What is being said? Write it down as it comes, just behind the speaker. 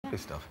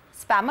Lovely stuff.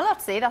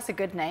 Spamalot, see, that's a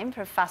good name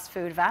for a fast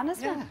food van,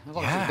 isn't it? Yeah, a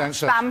lot of people don't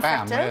serve Spam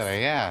spam, fritters.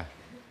 really, yeah.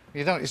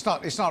 You don't,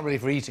 it's not really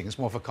for eating, it's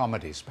more for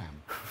comedy, spam.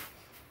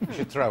 You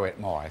should throw it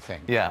more, I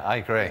think. Yeah, I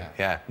agree,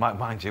 yeah.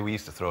 Mind you, we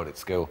used to throw it at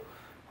school.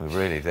 We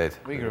really did.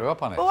 We grew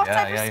up on it. But what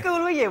type of school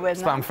were you in?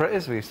 Spam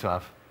fritters we used to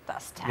have.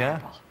 That's terrible.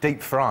 Yeah,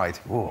 deep fried.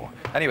 Whoa.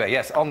 Anyway,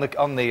 yes, on the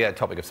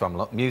topic of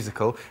Spamalot,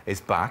 musical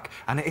is back,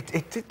 and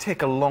it did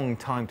take a long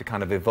time to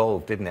kind of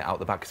evolve, didn't it, out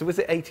the back? So was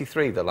it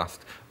 '83 the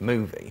last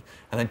movie,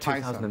 and then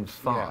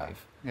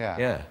 2005?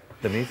 Yeah,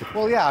 the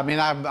musical. Well, yeah, I mean,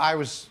 I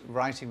was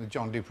writing with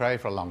John Dupre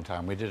for a long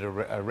time. We did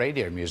a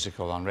radio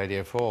musical on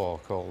Radio 4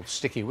 called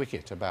Sticky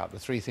Wicket about the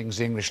three things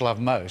the English love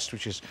most,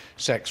 which is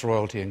sex,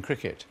 royalty and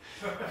cricket.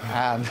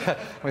 And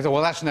we thought,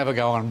 well, that's never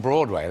go on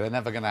Broadway. They're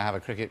never going to have a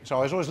cricket. So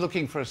I was always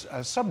looking for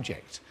a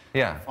subject.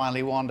 Yeah.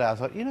 Finally, one day I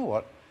thought, you know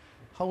what?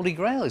 Holy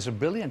Grail is a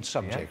brilliant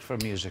subject for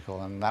a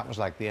musical, and that was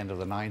like the end of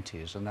the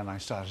 90s, and then I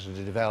started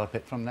to develop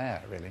it from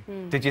there, really.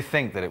 Did you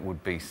think that it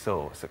would be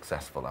so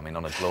successful, I mean,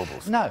 on a global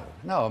scale?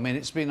 No, I mean,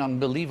 it's been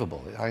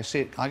unbelievable. I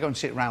go and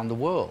see it around the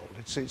world.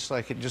 It's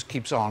like it just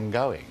keeps on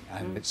going,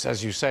 and it's,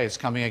 as you say, it's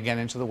coming again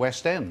into the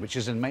West End, which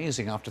is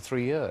amazing after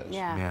 3 years.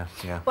 Yeah.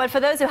 Yeah. Well,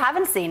 for those who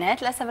haven't seen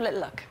it, let's have a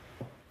little look.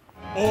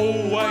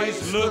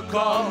 Always look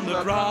on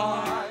the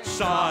bright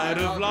side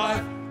of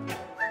life.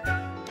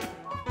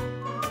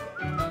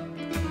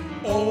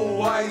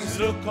 Always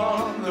look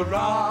on the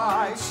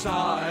right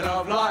side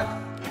of life.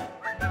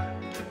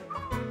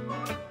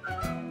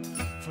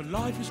 For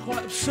life is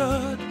quite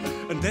absurd,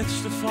 and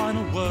death's the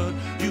final word.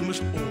 You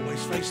must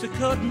always face the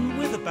curtain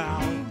with a bow.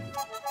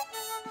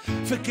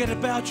 Forget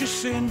about your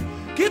sin,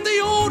 give the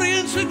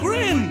audience a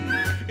grin.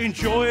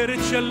 Enjoy it,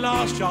 it's your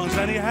last chance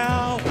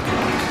anyhow.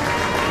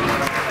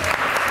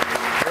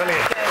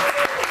 Brilliant.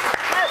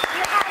 Now,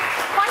 you have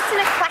quite an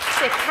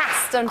eclectic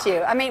cast, don't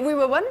you? I mean, we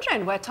were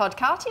wondering where Todd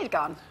Carty had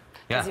gone.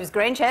 Because he was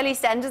Grange Hill,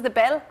 EastEnders, The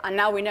Bill, and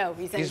now we know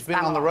he's in He's been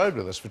on the road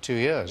with us for 2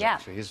 years,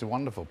 actually. He's a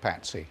wonderful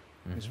patsy.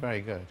 He's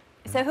very good.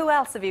 So who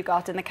else have you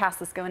got in the cast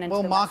that's going into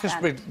the Marcus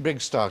West End?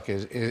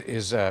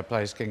 Brigstock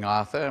plays King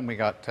Arthur, and we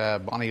got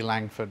Bonnie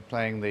Langford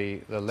playing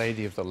the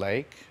Lady of the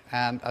Lake,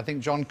 and I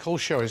think John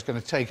Culshaw is going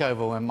to take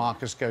over when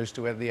Marcus goes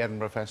to the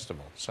Edinburgh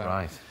Festival.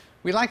 So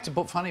we like to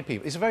put funny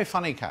people. It's a very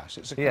funny cast.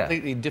 It's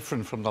completely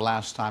different from the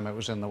last time it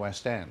was in the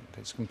West End.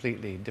 It's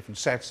completely different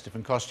sets,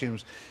 different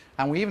costumes,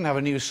 and we even have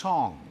a new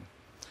song.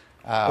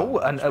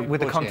 With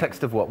the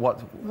context of what?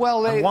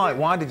 Well,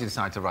 why did you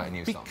decide to write a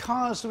new song?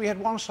 Because we had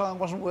one song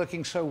that wasn't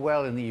working so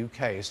well in the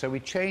UK, so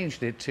we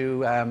changed it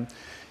to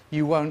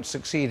 "You won't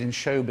succeed in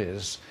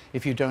showbiz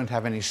if you don't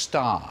have any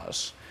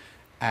stars."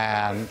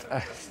 And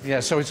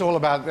yeah, so it's all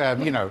about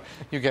you know,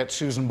 you get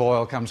Susan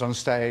Boyle comes on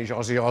stage,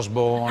 Ozzy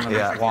Osbourne and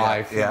his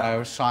wife, you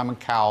know, Simon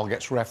Cowell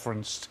gets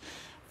referenced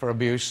for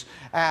abuse,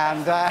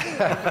 and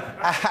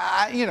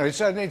you know,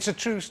 it's a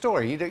true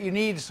story. You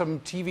need some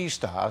TV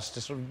stars to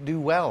sort of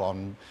do well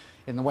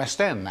in the West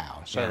End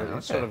now, so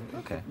it sort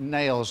of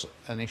nails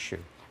an issue.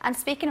 And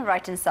speaking of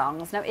writing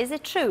songs, now is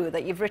it true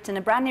that you've written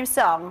a brand new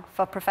song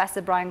for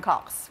Professor Brian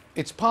Cox?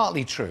 It's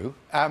partly true.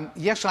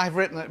 Yes, I've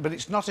written it, but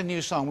it's not a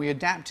new song. We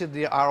adapted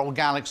our old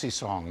Galaxy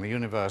song, the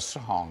Universe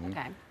song,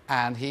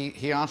 and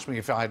he asked me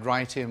if I'd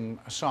write him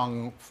a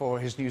song for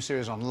his new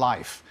series on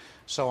life.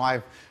 So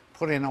I've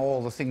put in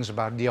all the things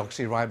about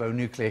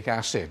deoxyribonucleic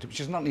acid, which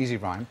is not an easy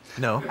rhyme.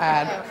 No.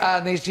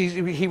 And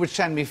he would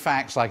send me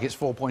facts like it's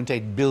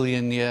 4.8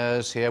 billion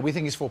years here. We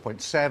think it's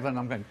 4.7.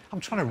 I'm going, I'm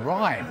trying to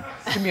rhyme.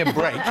 Give me a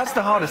break. That's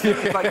the hardest thing.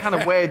 It's like, kind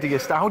of, where do you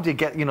start? How do you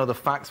get, you know, the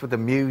facts with the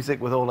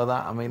music, with all of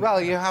that? I mean... Well,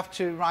 you have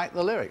to write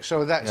the lyrics.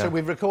 So so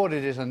we've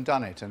recorded it and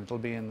done it, and it'll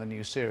be in the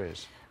new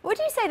series. Would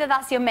you say that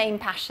that's your main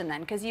passion,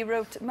 then? Because you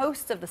wrote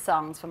most of the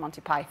songs for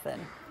Monty Python.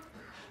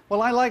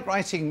 Well, I like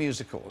writing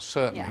musicals,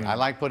 certainly. I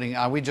like putting...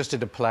 we just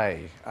did a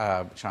play,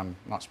 which I'm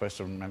not supposed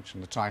to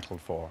mention the title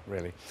for,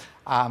 really,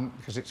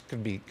 because it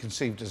could be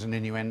conceived as an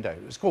innuendo.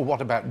 It's called What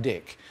About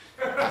Dick?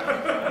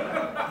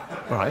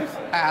 Right.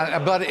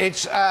 But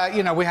it's,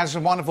 you know, we had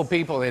some wonderful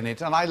people in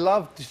it, and I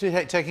love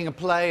taking a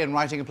play and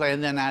writing a play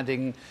and then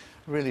adding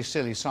really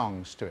silly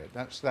songs to it.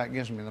 That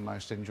gives me the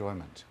most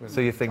enjoyment.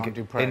 So you think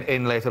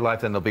in later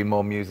life then there'll be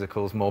more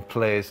musicals, more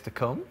plays to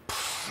come?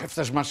 If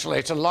there's much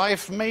later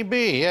life,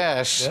 maybe,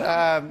 yes.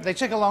 They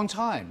take a long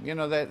time. You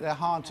know, they're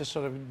hard to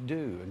sort of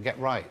do and get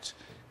right,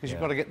 because you've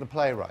got to get the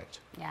play right.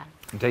 Yeah.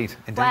 Indeed.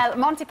 Well,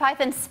 Monty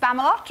Python's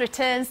Spamalot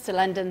returns to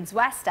London's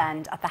West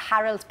End at the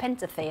Harold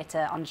Pinter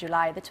Theatre on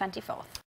July the 24th.